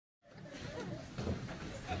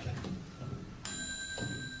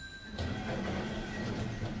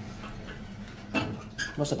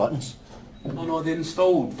What's the buttons? Oh no, they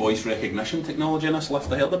installed voice recognition technology in this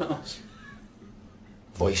lift. I heard about this.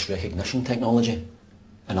 Voice recognition technology?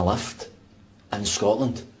 In a lift? In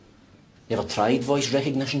Scotland? You ever tried voice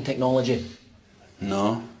recognition technology?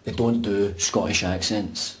 No. They don't do Scottish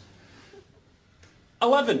accents.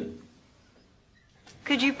 11.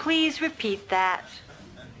 Could you please repeat that?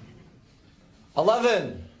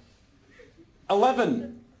 11.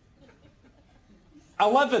 11.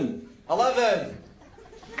 11. 11.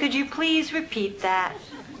 Could you please repeat that?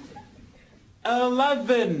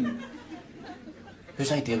 11.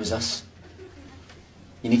 Whose idea was this?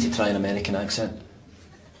 You need to try an American accent.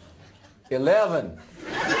 11.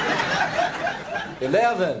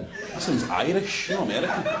 11. That sounds Irish, not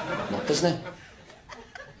American. Not, doesn't it?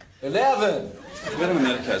 11. Where in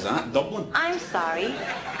America is that? Dublin? I'm sorry.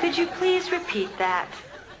 Could you please repeat that?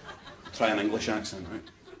 Try an English accent, right?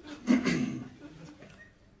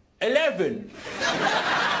 11.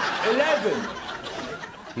 11.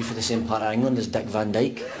 You for the same part of England as Dick Van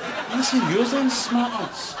Dyke? Listen, yours then, smart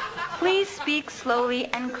ass. Please speak slowly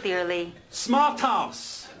and clearly. Smart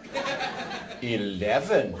ass.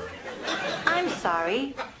 11. I'm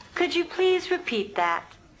sorry. Could you please repeat that?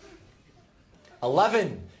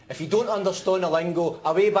 11. If you don't understand the lingo,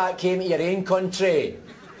 away back home to your own country.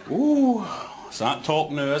 Ooh, is that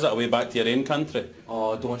talk now, is it? Away back to your own country?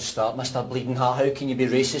 Oh, don't start, Mr. Bleeding Heart. How can you be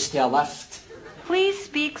racist to a lift? Please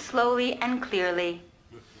speak slowly and clearly.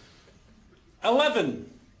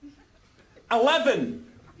 11. 11.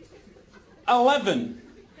 11.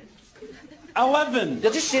 11.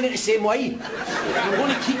 You're just saying it the same way. I'm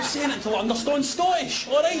going to keep saying it until I understand Scottish,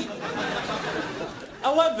 alright?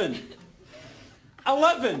 11.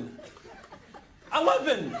 11.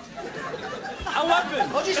 11. 11.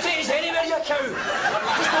 I'll just take us anywhere, you cow.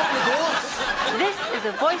 Just open the doors. This is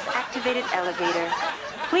a voice-activated elevator.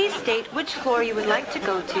 Please state which floor you would like to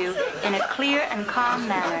go to in a clear and calm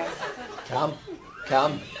manner. Calm.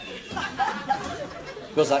 Calm.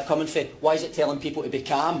 Where's that coming from? Why is it telling people to be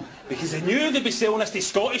calm? Because they knew they'd be selling this to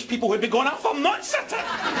Scottish people who'd be going up for nuts at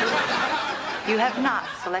it. You have not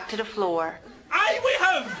selected a floor. Aye, we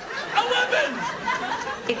have!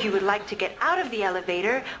 11! If you would like to get out of the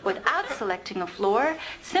elevator without selecting a floor,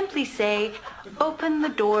 simply say, "Open the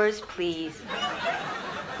doors, please."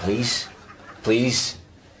 Please? Please?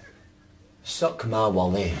 Suck my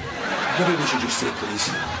wally. Maybe we should just say please.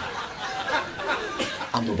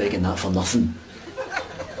 I'm not begging that for nothing.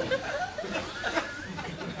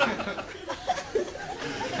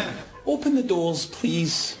 Open the doors,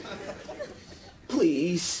 please.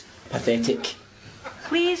 Please. Pathetic.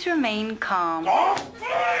 Please remain calm. Oh,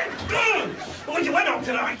 fine! What you went up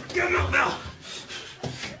tonight? Get him up now!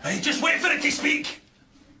 Hey, just wait for it to speak!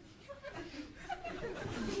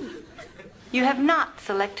 You have not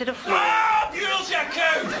selected a floor. Ah, mules, you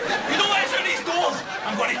cow! You don't answer these doors!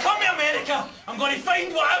 I'm going to come to America, I'm going to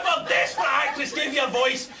find whatever desperate actress gave you a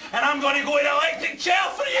voice, and I'm going to go in an electric chair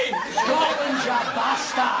for you! Scotland, you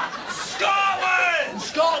bastard!